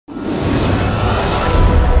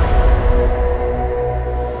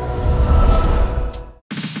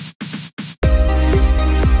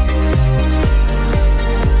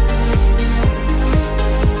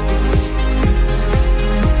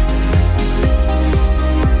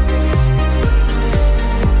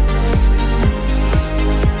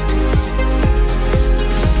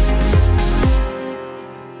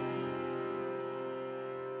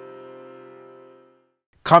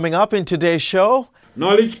Coming up in today's show,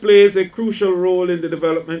 knowledge plays a crucial role in the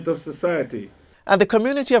development of society. And the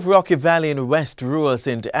community of Rocky Valley in West Rural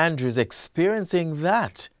St. Andrews experiencing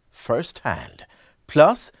that firsthand.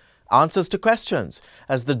 Plus, answers to questions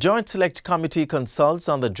as the Joint Select Committee consults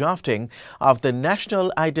on the drafting of the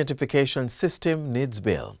National Identification System Needs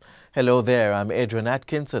Bill. Hello there, I'm Adrian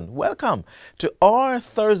Atkinson. Welcome to our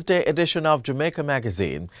Thursday edition of Jamaica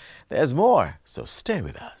Magazine. There's more, so stay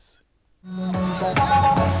with us.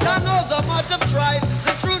 God knows how much I've tried,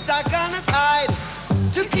 the truth I cannot hide,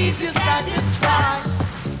 to keep you satisfied.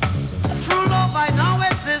 True love I now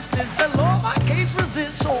exist is the love I can't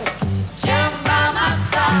resist, so jam by my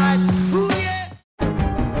side. Ooh, yeah.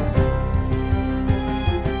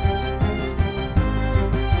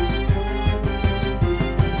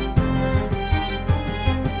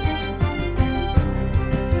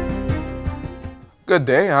 Good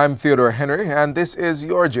day, I'm Theodore Henry, and this is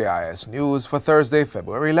your JIS News for Thursday,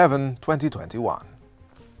 February 11, 2021.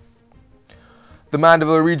 The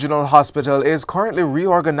Mandeville Regional Hospital is currently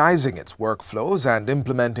reorganizing its workflows and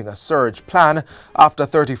implementing a surge plan after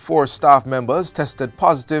 34 staff members tested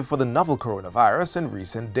positive for the novel coronavirus in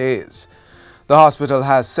recent days. The hospital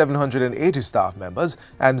has 780 staff members,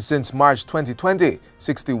 and since March 2020,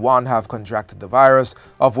 61 have contracted the virus,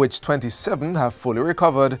 of which 27 have fully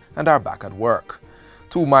recovered and are back at work.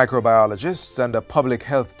 2 microbiologists and a public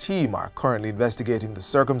health team are currently investigating the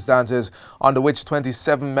circumstances under which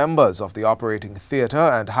 27 members of the Operating Theatre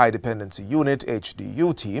and High Dependency Unit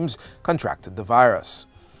HDU teams contracted the virus.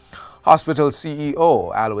 Hospital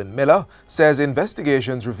CEO Alwyn Miller says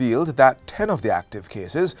investigations revealed that 10 of the active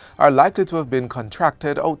cases are likely to have been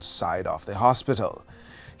contracted outside of the hospital.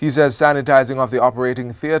 He says sanitizing of the operating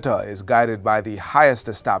theatre is guided by the highest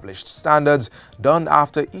established standards done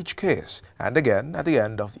after each case and again at the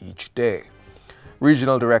end of each day.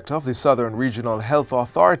 Regional Director of the Southern Regional Health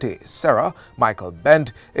Authority, Sarah Michael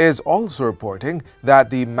Bent, is also reporting that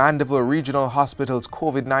the Mandeville Regional Hospital's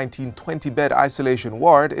COVID-19 20-bed isolation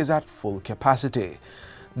ward is at full capacity.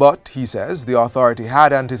 But, he says, the authority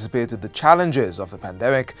had anticipated the challenges of the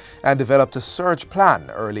pandemic and developed a surge plan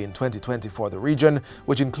early in 2020 for the region,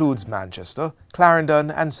 which includes Manchester, Clarendon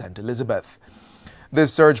and St. Elizabeth.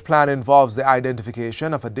 This surge plan involves the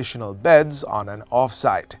identification of additional beds on and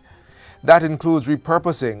off-site. That includes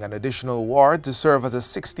repurposing an additional ward to serve as a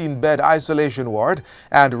 16-bed isolation ward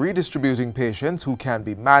and redistributing patients who can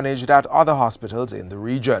be managed at other hospitals in the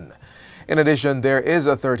region. In addition, there is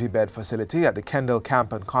a 30-bed facility at the Kendall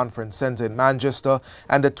Camp and Conference Centre in Manchester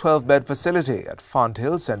and a 12-bed facility at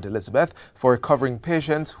Fonthill, St. Elizabeth for recovering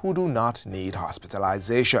patients who do not need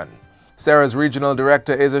hospitalization. Sarah's regional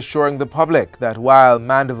director is assuring the public that while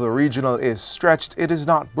Mandeville Regional is stretched, it is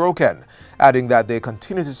not broken, adding that they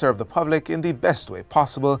continue to serve the public in the best way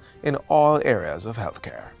possible in all areas of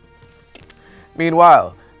healthcare.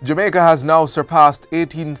 Meanwhile, Jamaica has now surpassed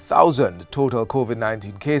 18,000 total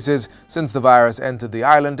COVID-19 cases since the virus entered the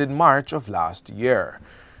island in March of last year.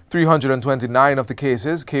 329 of the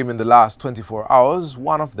cases came in the last 24 hours,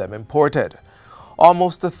 one of them imported.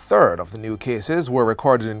 Almost a third of the new cases were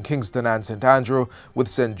recorded in Kingston and St. Andrew, with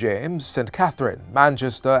St. James, St. Catherine,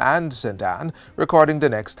 Manchester and St. Anne recording the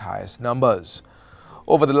next highest numbers.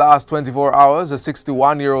 Over the last 24 hours, a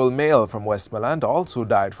 61-year-old male from Westmoreland also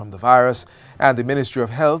died from the virus, and the Ministry of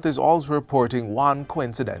Health is also reporting one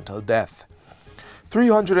coincidental death.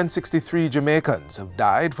 363 Jamaicans have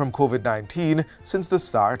died from COVID-19 since the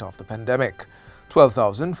start of the pandemic.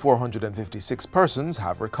 12,456 persons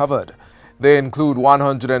have recovered. They include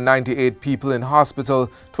 198 people in hospital,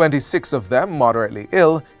 26 of them moderately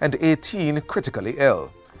ill, and 18 critically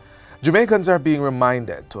ill. Jamaicans are being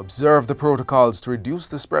reminded to observe the protocols to reduce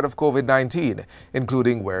the spread of COVID-19,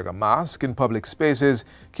 including wearing a mask in public spaces,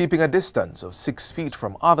 keeping a distance of 6 feet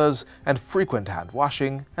from others, and frequent hand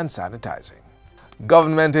washing and sanitizing.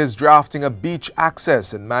 Government is drafting a beach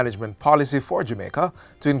access and management policy for Jamaica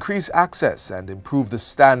to increase access and improve the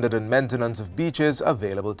standard and maintenance of beaches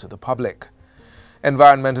available to the public.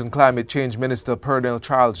 Environment and Climate Change Minister Pernell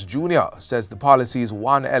Charles Jr. says the policy is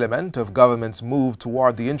one element of government's move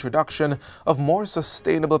toward the introduction of more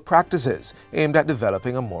sustainable practices aimed at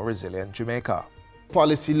developing a more resilient Jamaica.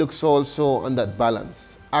 Policy looks also on that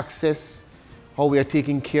balance. Access, how we are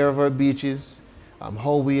taking care of our beaches,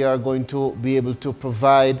 how we are going to be able to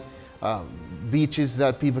provide beaches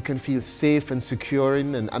that people can feel safe and secure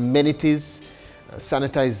in, and amenities,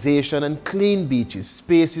 sanitization and clean beaches,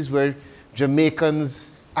 spaces where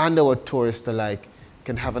Jamaicans and our tourists alike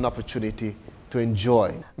can have an opportunity to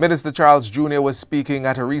enjoy. Minister Charles Jr. was speaking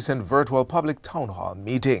at a recent virtual public town hall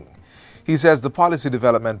meeting. He says the policy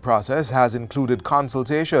development process has included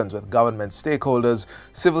consultations with government stakeholders,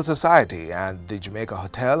 civil society, and the Jamaica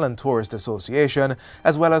Hotel and Tourist Association,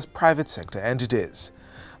 as well as private sector entities.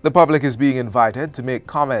 The public is being invited to make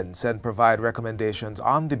comments and provide recommendations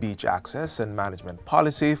on the beach access and management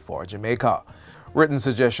policy for Jamaica. Written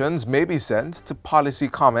suggestions may be sent to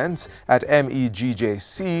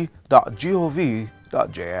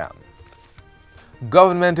policycomments@megjc.gov.jm.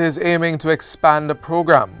 Government is aiming to expand the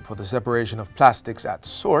program for the separation of plastics at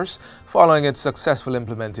source following its successful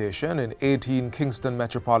implementation in 18 Kingston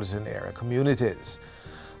metropolitan area communities.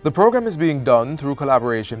 The program is being done through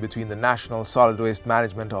collaboration between the National Solid Waste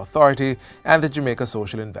Management Authority and the Jamaica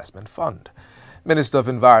Social Investment Fund. Minister of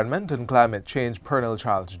Environment and Climate Change Pernell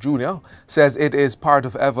Charles Jr. says it is part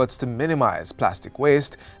of efforts to minimize plastic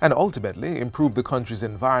waste and ultimately improve the country's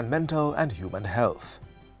environmental and human health.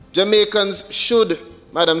 Jamaicans should,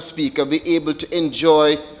 Madam Speaker, be able to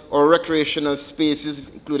enjoy our recreational spaces,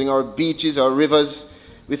 including our beaches, our rivers,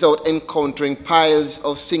 without encountering piles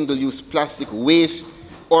of single-use plastic waste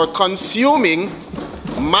or consuming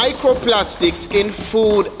microplastics in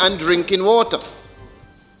food and drinking water.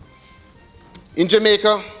 In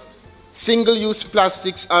Jamaica, single-use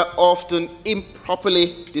plastics are often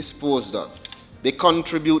improperly disposed of. They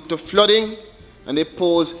contribute to flooding and they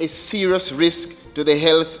pose a serious risk to the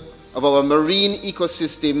health of our marine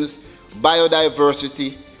ecosystems,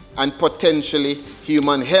 biodiversity, and potentially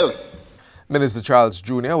human health. Minister Charles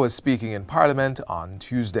Jr. was speaking in Parliament on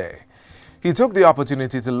Tuesday. He took the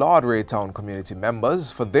opportunity to laud Raytown community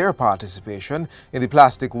members for their participation in the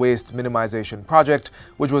plastic waste minimization project,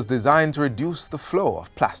 which was designed to reduce the flow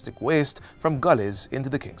of plastic waste from gullies into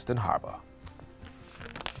the Kingston Harbour.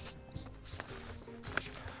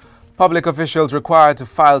 Public officials required to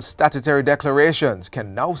file statutory declarations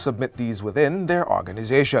can now submit these within their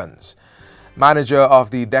organizations. Manager of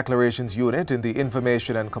the Declarations Unit in the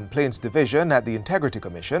Information and Complaints Division at the Integrity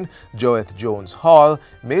Commission, Joeth Jones Hall,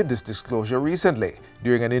 made this disclosure recently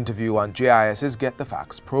during an interview on JIS's Get the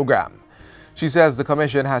Facts program. She says the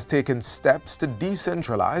Commission has taken steps to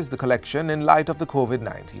decentralize the collection in light of the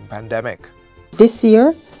COVID-19 pandemic. This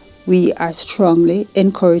year, we are strongly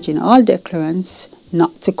encouraging all declarants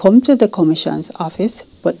not to come to the Commission's office,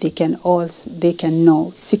 but they can now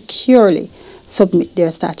securely submit their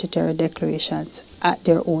statutory declarations at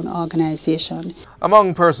their own organization.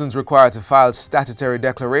 Among persons required to file statutory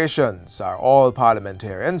declarations are all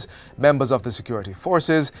parliamentarians, members of the security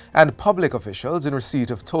forces, and public officials in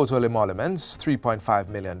receipt of total emoluments $3.5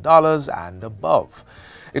 million and above.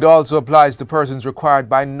 It also applies to persons required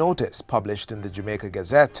by notice published in the Jamaica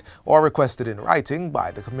Gazette or requested in writing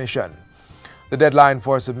by the Commission. The deadline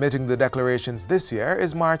for submitting the declarations this year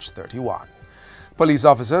is March 31. Police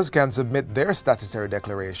officers can submit their statutory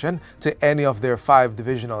declaration to any of their 5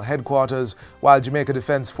 divisional headquarters, while Jamaica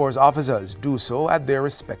Defence Force officers do so at their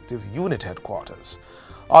respective unit headquarters.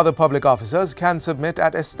 Other public officers can submit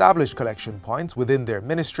at established collection points within their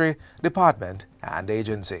ministry, department, and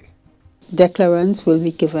agency. Declarants will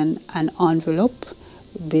be given an envelope,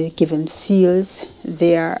 be given seals.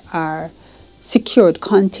 There are secured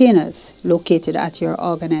containers located at your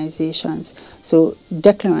organizations, so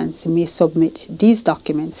declarants may submit these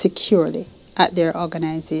documents securely at their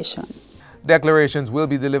organization. Declarations will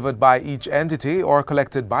be delivered by each entity or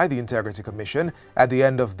collected by the Integrity Commission at the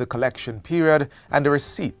end of the collection period, and a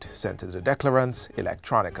receipt sent to the declarants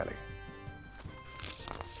electronically.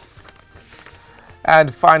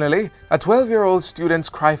 And finally, a 12-year-old student's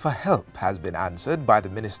cry for help has been answered by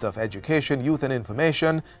the Minister of Education, Youth and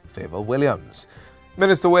Information, Favour Williams.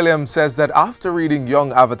 Minister Williams says that after reading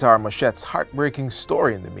young Avatar Mochette's heartbreaking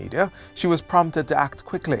story in the media, she was prompted to act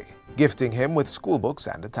quickly, gifting him with school books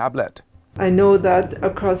and a tablet. I know that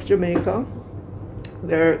across Jamaica,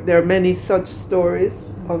 there are many such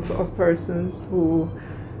stories of persons who,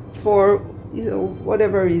 for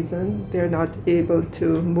whatever reason, they're not able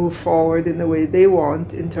to move forward in the way they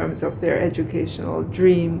want in terms of their educational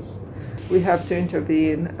dreams. We have to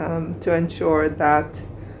intervene to ensure that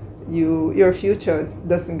your future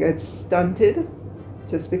doesn't get stunted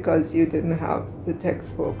just because you didn't have the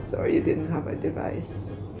textbooks or you didn't have a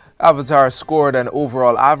device. Avatar scored an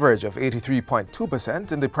overall average of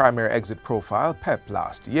 83.2% in the primary exit profile PEP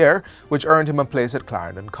last year, which earned him a place at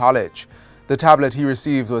Clarendon College. The tablet he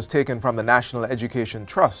received was taken from the National Education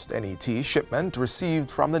Trust (NET) shipment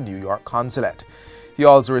received from the New York consulate. He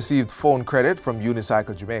also received phone credit from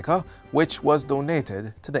Unicycle Jamaica, which was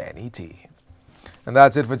donated to the NET. And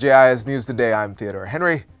that's it for JIS News Today. I'm Theodore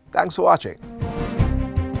Henry. Thanks for watching.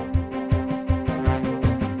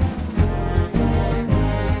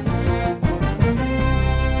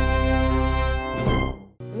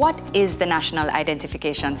 What is the National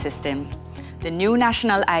Identification System. The new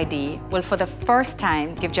National ID will for the first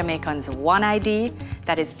time give Jamaicans one ID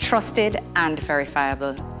that is trusted and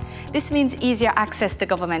verifiable. This means easier access to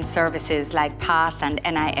government services like PATH and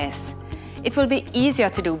NIS. It will be easier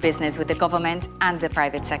to do business with the government and the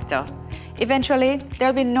private sector. Eventually,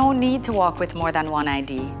 there'll be no need to walk with more than one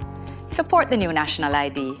ID. Support the new National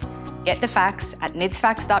ID. Get the facts at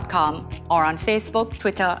nidsfacts.com or on Facebook,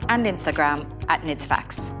 Twitter and Instagram at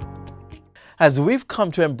nidsfacts. As we've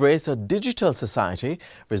come to embrace a digital society,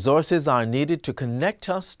 resources are needed to connect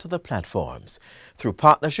us to the platforms. Through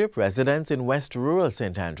partnership, residents in West Rural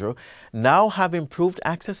St. Andrew now have improved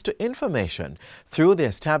access to information through the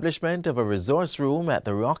establishment of a resource room at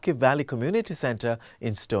the Rocky Valley Community Center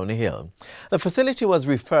in Stony Hill. The facility was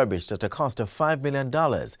refurbished at a cost of $5 million.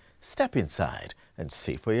 Step inside and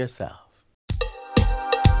see for yourself.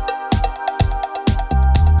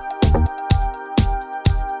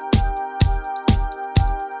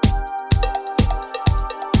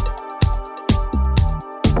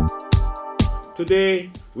 Today,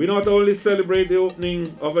 we not only celebrate the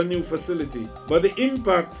opening of a new facility, but the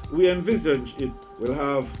impact we envisage it will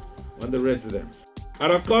have on the residents. At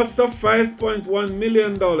a cost of $5.1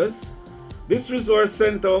 million, this resource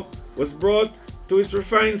center was brought to its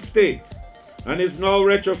refined state and is now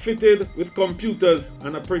retrofitted with computers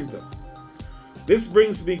and a printer. This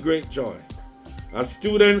brings me great joy, as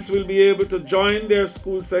students will be able to join their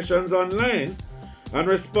school sessions online and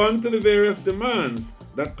respond to the various demands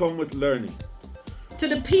that come with learning. To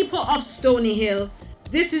the people of Stony Hill,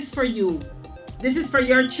 this is for you. This is for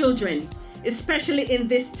your children, especially in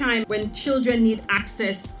this time when children need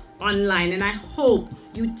access online. And I hope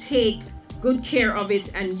you take good care of it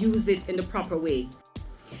and use it in the proper way.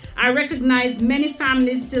 I recognize many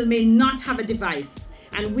families still may not have a device,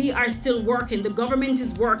 and we are still working. The government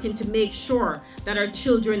is working to make sure that our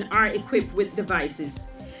children are equipped with devices.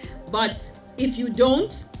 But if you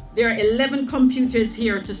don't, there are 11 computers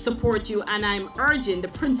here to support you, and I'm urging the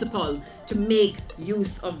principal to make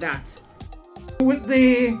use of that. With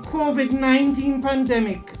the COVID-19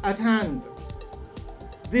 pandemic at hand,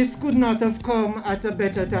 this could not have come at a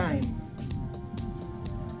better time.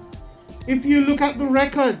 If you look at the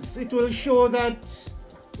records, it will show that,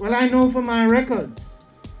 well, I know from my records,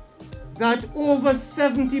 that over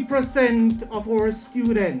 70% of our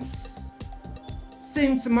students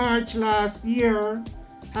since March last year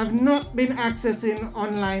have not been accessing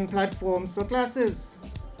online platforms for classes.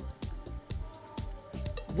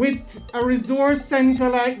 With a resource center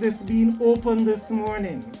like this being opened this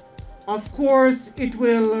morning, of course it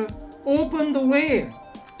will open the way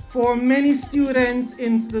for many students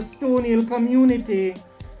in the Stony Hill community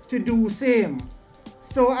to do same.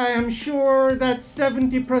 So I am sure that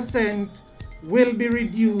 70% will be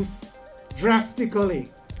reduced drastically.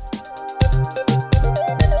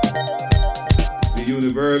 The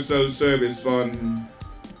Universal Service Fund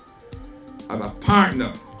as a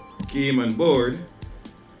partner came on board,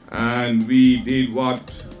 and we did what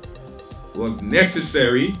was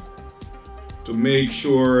necessary to make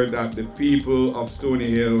sure that the people of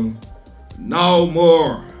Stony Hill now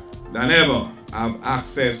more than ever have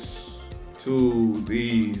access to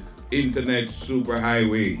the internet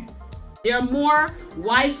superhighway. There are more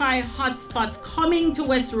Wi-Fi hotspots coming to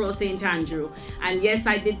West Rural St. Andrew. And yes,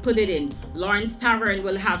 I did put it in. Lawrence Tavern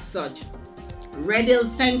will have such. Red Hill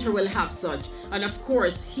Center will have such. And of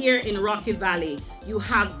course, here in Rocky Valley, you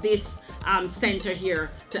have this center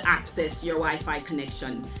here to access your Wi-Fi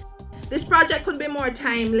connection. This project could be more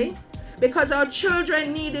timely because our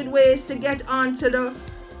children needed ways to get onto the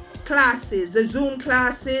classes, the Zoom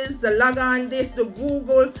classes, the log on this, the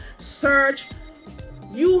Google search.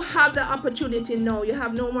 You have the opportunity now. You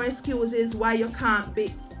have no more excuses why you can't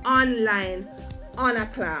be online on a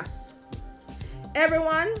class.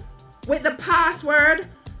 Everyone with the password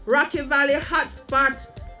Rocky Valley Hotspot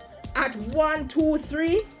at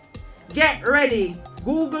 123, get ready.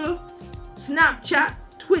 Google, Snapchat,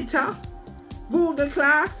 Twitter, Google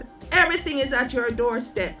Class, everything is at your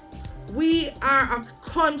doorstep. We are a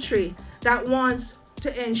country that wants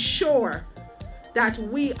to ensure that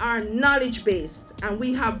we are knowledge-based, and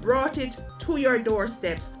we have brought it to your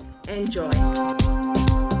doorsteps. Enjoy.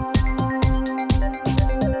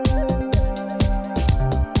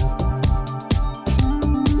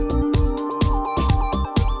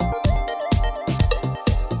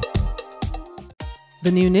 The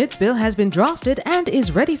new NIDS bill has been drafted and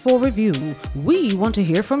is ready for review. We want to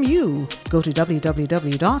hear from you. Go to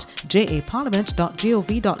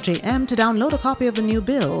www.japarliament.gov.jm to download a copy of the new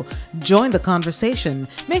bill. Join the conversation.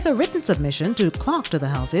 Make a written submission to Clerk to the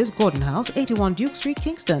Houses, Gordon House, 81 Duke Street,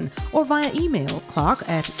 Kingston, or via email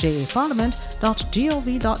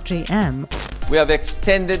clark@japarliament.gov.jm. We have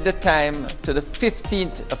extended the time to the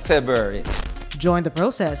 15th of February. Join the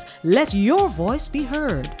process. Let your voice be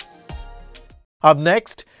heard. Up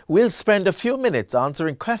next, we'll spend a few minutes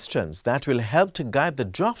answering questions that will help to guide the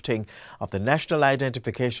drafting of the National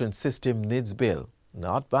Identification System NIDS bill,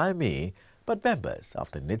 not by me, but members of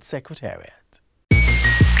the NIDS Secretariat.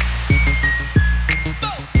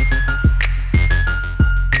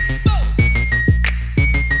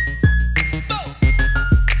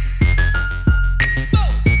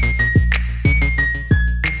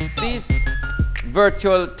 These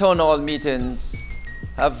virtual town hall meetings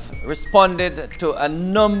have responded to a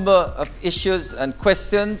number of issues and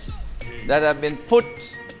questions that have been put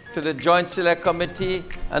to the Joint Select Committee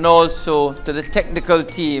and also to the technical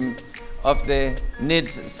team of the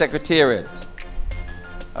NIDS Secretariat.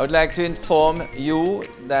 I would like to inform you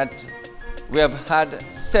that we have had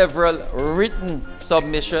several written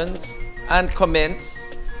submissions and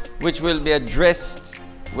comments which will be addressed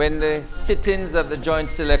when the sittings of the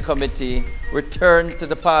Joint Select Committee return to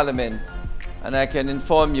the Parliament. And I can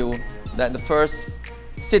inform you that the first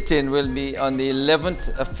sitting will be on the 11th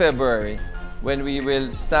of February, when we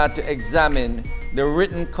will start to examine the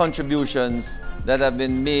written contributions that have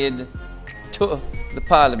been made to the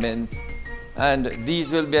Parliament. And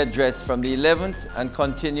these will be addressed from the 11th and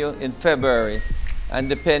continue in February. And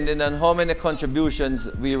depending on how many contributions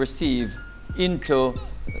we receive into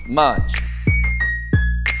March.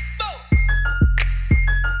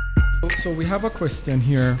 So we have a question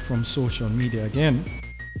here from social media again.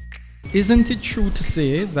 Isn't it true to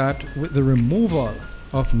say that with the removal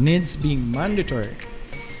of NIDS being mandatory,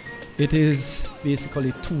 it is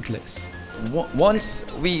basically toothless? Once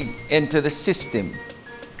we enter the system,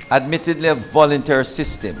 admittedly a voluntary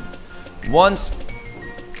system, once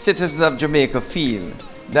citizens of Jamaica feel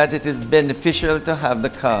that it is beneficial to have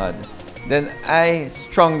the card, then I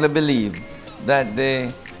strongly believe that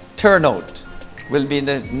the turnout will be in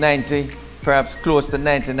the 90, perhaps close to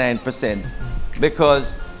 99%,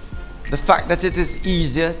 because the fact that it is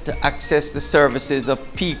easier to access the services of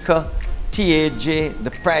PICA, TAJ,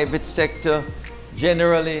 the private sector,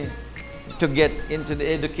 generally to get into the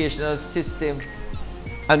educational system,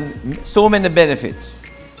 and so many benefits,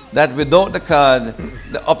 that without the card,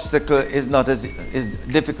 the obstacle is not as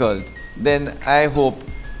difficult. Then I hope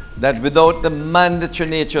that without the mandatory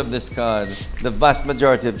nature of this card, the vast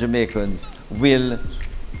majority of Jamaicans will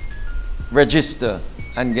register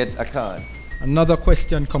and get a card. Another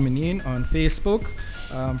question coming in on Facebook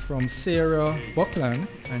from Sarah Buckland,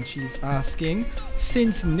 and she's asking,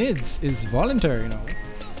 since NIDS is voluntary now,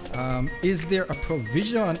 is there a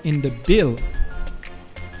provision in the bill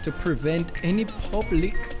to prevent any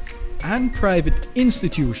public and private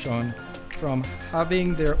institution from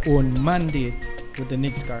having their own mandate with the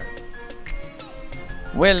NIDS card?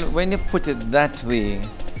 Well, when you put it that way,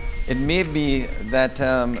 it may be that,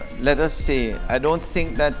 let us say, I don't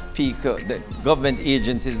think that that government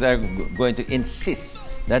agencies are going to insist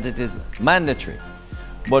that it is mandatory.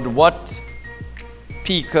 But what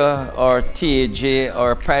PICA or TAJ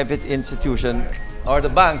or a private institution or the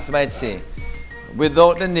banks might say,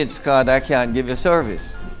 without the NIDS card, I can't give you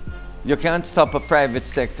service. You can't stop a private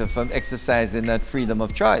sector from exercising that freedom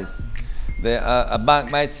of choice. A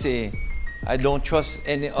bank might say, I don't trust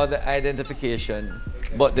any other identification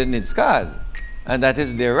but the NIDS card, and that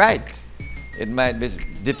is their right. It might be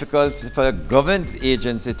difficult for a government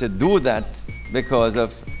agency to do that because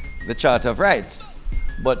of the Charter of Rights,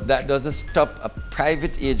 but that doesn't stop a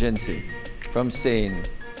private agency from saying,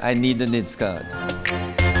 I need the NIDS card.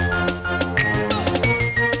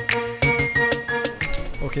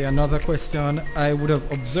 Okay, another question. I would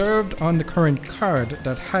have observed on the current card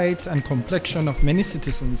that height and complexion of many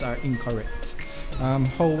citizens are incorrect.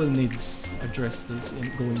 How will NIDS address this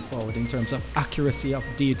going forward in terms of accuracy of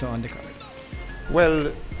data on the card?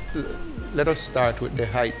 Well, let us start with the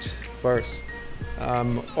height first.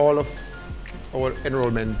 All of our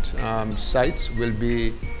enrollment sites will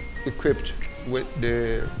be equipped with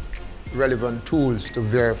the relevant tools to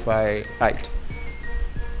verify height.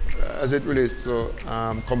 As it relates to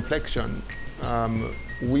complexion,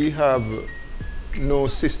 we have no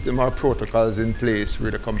system or protocols in place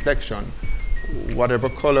with a complexion. Whatever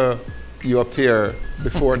color you appear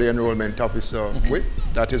before the enrollment officer with,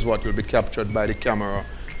 that is what will be captured by the camera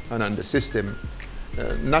and on the system.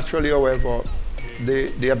 Naturally, however,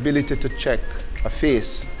 the ability to check a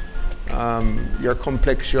face. Your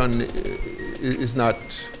complexion is not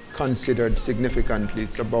considered significantly.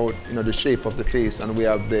 It's about the shape of the face, and we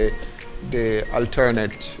have the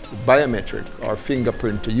alternate biometric or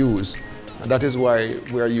fingerprint to use. And that is why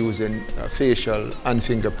we are using facial and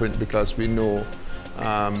fingerprint, because we know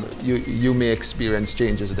you may experience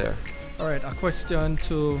changes there. All right, a question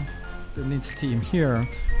to the NIDS team here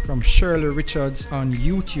from Shirley Richards on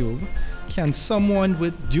YouTube. Can someone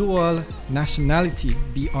with dual nationality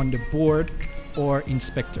be on the board or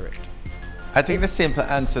inspectorate? I think the simple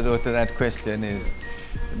answer though to that question is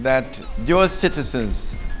that dual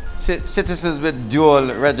citizens with dual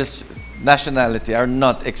nationality are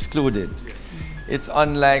not excluded. It's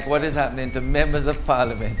unlike what is happening to members of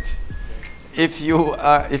parliament. If you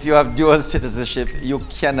have dual citizenship, you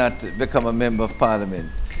cannot become a member of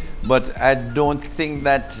parliament. But I don't think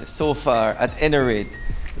that so far, at any rate,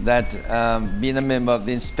 that being a member of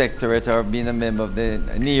the inspectorate or being a member of the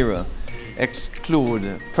NERA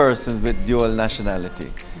exclude persons with dual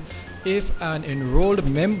nationality. If an enrolled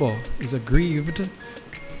member is aggrieved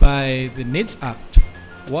by the NIDS Act,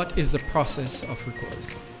 what is the process of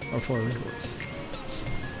recourse or for recourse?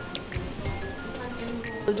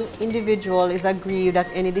 The individual is aggrieved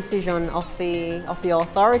at any decision of the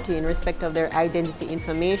authority in respect of their identity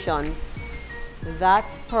information.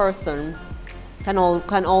 That person can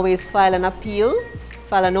always file an appeal,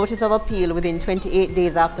 file a notice of appeal within 28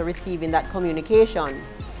 days after receiving that communication.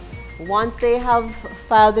 Once they have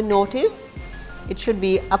filed the notice, it should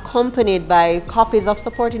be accompanied by copies of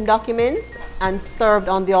supporting documents and served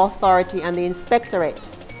on the authority and the inspectorate.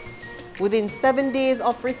 Within 7 days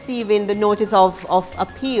of receiving the notice of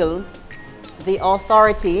appeal, the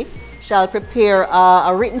authority shall prepare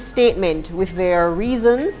a written statement with their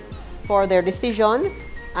reasons for their decision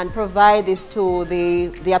and provide this to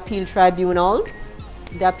the appeal tribunal.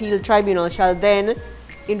 The appeal tribunal shall then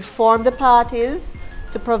inform the parties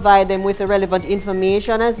to provide them with the relevant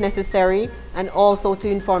information as necessary, and also to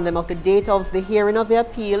inform them of the date of the hearing of the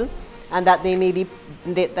appeal, and that they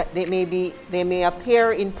may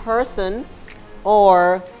appear in person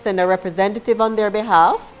or send a representative on their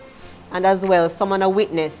behalf, and as well summon a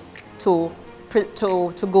witness to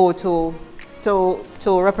go to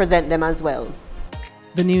represent them as well.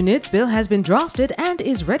 The new NIDS bill has been drafted and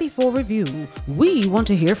is ready for review. We want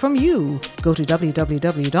to hear from you. Go to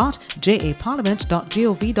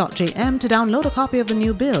www.japarliament.gov.jm to download a copy of the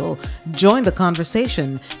new bill. Join the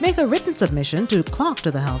conversation. Make a written submission to Clerk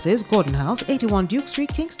to the Houses, Gordon House, 81 Duke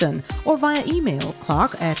Street, Kingston, or via email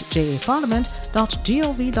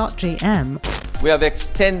clark@japarliament.gov.jm. We have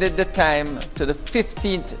extended the time to the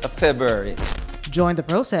 15th of February. Join the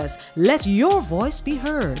process. Let your voice be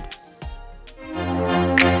heard.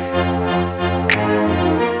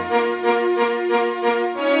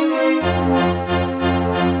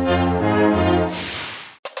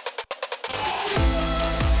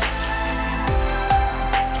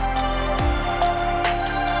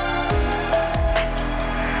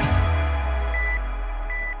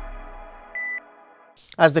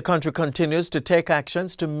 As the country continues to take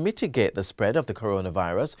actions to mitigate the spread of the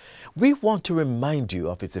coronavirus, we want to remind you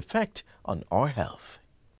of its effect on our health.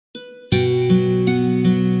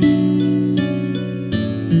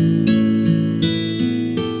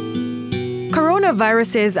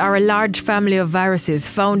 Coronaviruses are a large family of viruses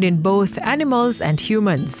found in both animals and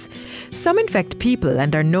humans. Some infect people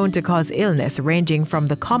and are known to cause illness ranging from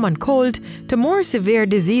the common cold to more severe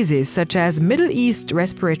diseases such as Middle East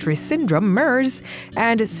Respiratory Syndrome, MERS,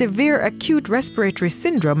 and Severe Acute Respiratory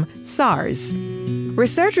Syndrome, SARS.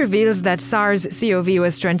 Research reveals that SARS-CoV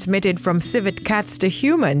was transmitted from civet cats to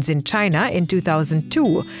humans in China in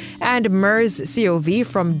 2002 and MERS-CoV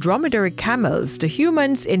from dromedary camels to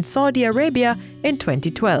humans in Saudi Arabia in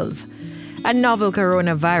 2012. A novel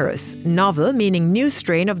coronavirus, novel meaning new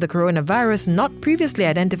strain of the coronavirus not previously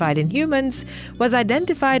identified in humans, was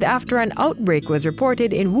identified after an outbreak was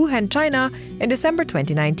reported in Wuhan, China in December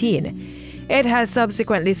 2019. It has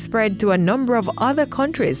subsequently spread to a number of other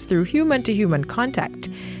countries through human-to-human contact,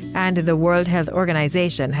 and the World Health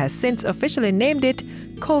Organization has since officially named it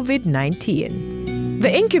COVID-19.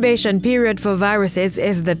 The incubation period for viruses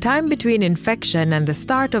is the time between infection and the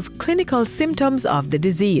start of clinical symptoms of the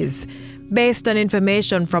disease. Based on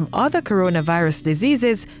information from other coronavirus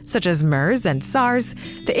diseases, such as MERS and SARS,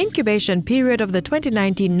 the incubation period of the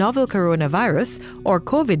 2019 novel coronavirus, or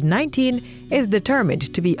COVID-19, is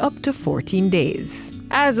determined to be up to 14 days.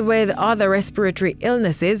 As with other respiratory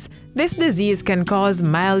illnesses, this disease can cause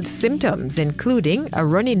mild symptoms, including a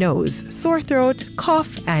runny nose, sore throat,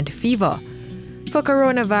 cough, and fever. For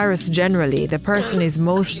coronavirus generally, the person is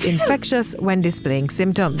most infectious when displaying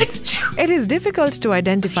symptoms. It is difficult to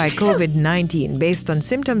identify COVID-19 based on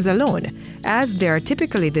symptoms alone, as they are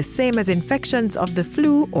typically the same as infections of the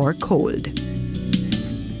flu or cold.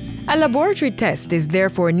 A laboratory test is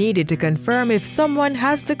therefore needed to confirm if someone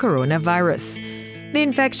has the coronavirus. The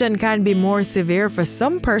infection can be more severe for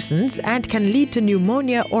some persons and can lead to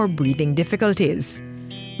pneumonia or breathing difficulties.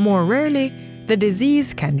 More rarely, the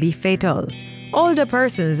disease can be fatal. Older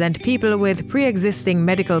persons and people with pre-existing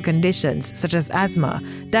medical conditions such as asthma,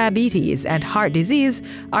 diabetes, and heart disease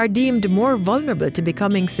are deemed more vulnerable to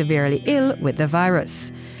becoming severely ill with the virus.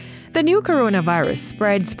 The new coronavirus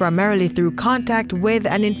spreads primarily through contact with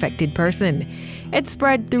an infected person. It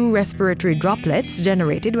spread through respiratory droplets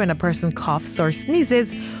generated when a person coughs or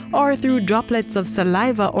sneezes, or through droplets of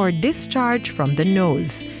saliva or discharge from the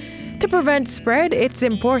nose. To prevent spread, it's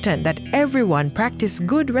important that everyone practice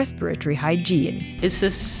good respiratory hygiene. It's a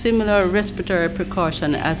similar respiratory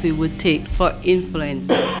precaution as we would take for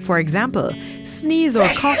influenza. For example, sneeze or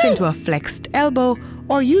cough into a flexed elbow,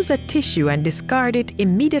 or use a tissue and discard it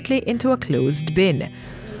immediately into a closed bin.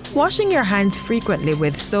 Washing your hands frequently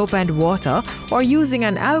with soap and water or using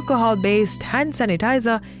an alcohol-based hand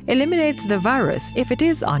sanitizer eliminates the virus if it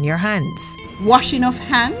is on your hands. Washing of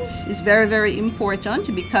hands is very, very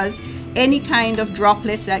important because any kind of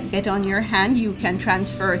droplets that get on your hand you can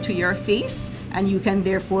transfer to your face, and you can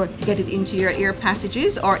therefore get it into your ear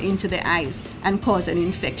passages or into the eyes and cause an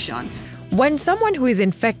infection. When someone who is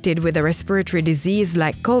infected with a respiratory disease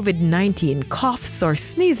like COVID-19 coughs or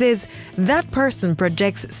sneezes, that person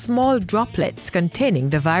projects small droplets containing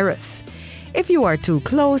the virus. If you are too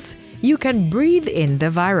close, you can breathe in the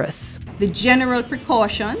virus. The general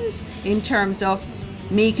precautions in terms of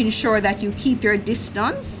making sure that you keep your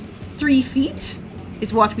distance, 3 feet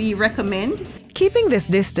is what we recommend. Keeping this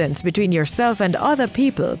distance between yourself and other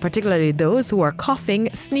people, particularly those who are coughing,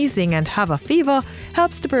 sneezing, and have a fever,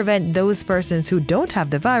 helps to prevent those persons who don't have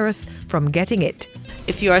the virus from getting it.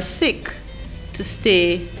 If you are sick, to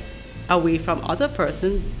stay away from other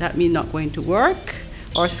persons, that means not going to work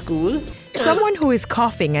or school. Someone who is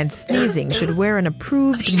coughing and sneezing should wear an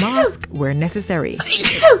approved mask where necessary.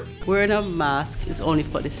 Wearing a mask is only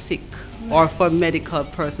for the sick or for medical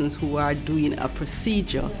persons who are doing a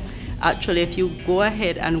procedure. Actually, if you go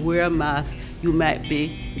ahead and wear a mask, you might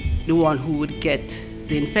be the one who would get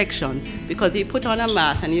the infection. Because you put on a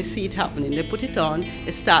mask and you see it happening, they put it on,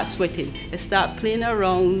 they start sweating, they start playing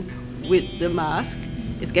around with the mask,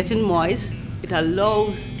 it's getting moist, it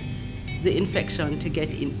allows the infection to get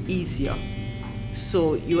in easier.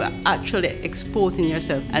 So you are actually exposing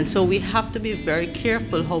yourself. And so we have to be very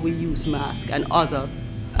careful how we use masks and other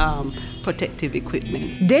protective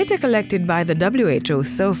equipment. Data collected by the WHO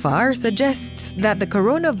so far suggests that the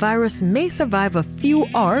coronavirus may survive a few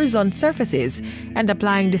hours on surfaces, and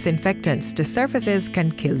applying disinfectants to surfaces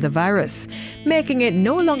can kill the virus, making it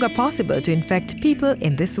no longer possible to infect people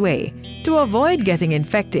in this way. To avoid getting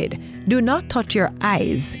infected, do not touch your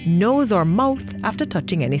eyes, nose, or mouth after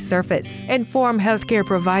touching any surface. Inform healthcare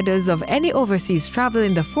providers of any overseas travel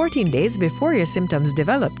in the 14 days before your symptoms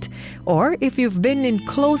developed, or if you've been in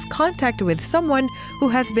close contact with someone who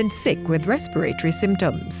has been sick with respiratory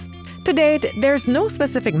symptoms. To date, there's no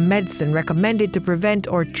specific medicine recommended to prevent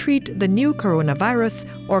or treat the new coronavirus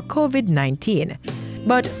or COVID-19.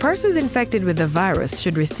 But persons infected with the virus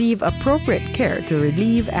should receive appropriate care to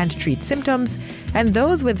relieve and treat symptoms, and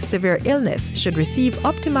those with severe illness should receive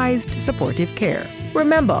optimized supportive care.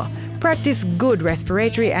 Remember, practice good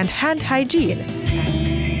respiratory and hand hygiene.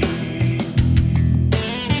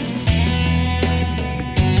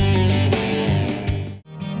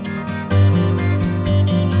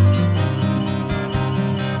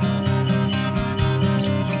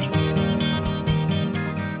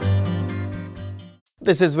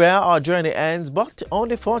 This is where our journey ends, but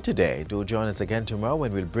only for today. Do join us again tomorrow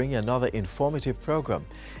when we'll bring you another informative program.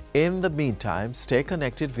 In the meantime, stay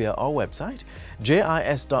connected via our website,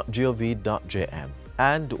 jis.gov.jm.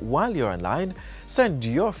 And while you're online, send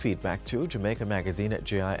your feedback to Jamaica Magazine at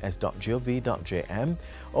jis.gov.jm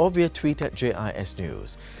or via tweet at JIS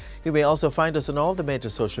News. You may also find us on all the major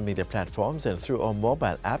social media platforms and through our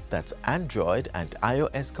mobile app that's Android and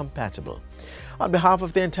iOS compatible. On behalf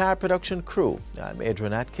of the entire production crew, I'm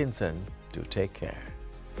Adrian Atkinson. Do take care.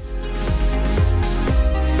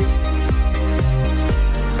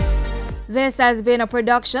 This has been a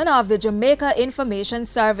production of the Jamaica Information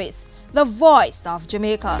Service, the voice of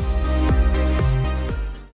Jamaica.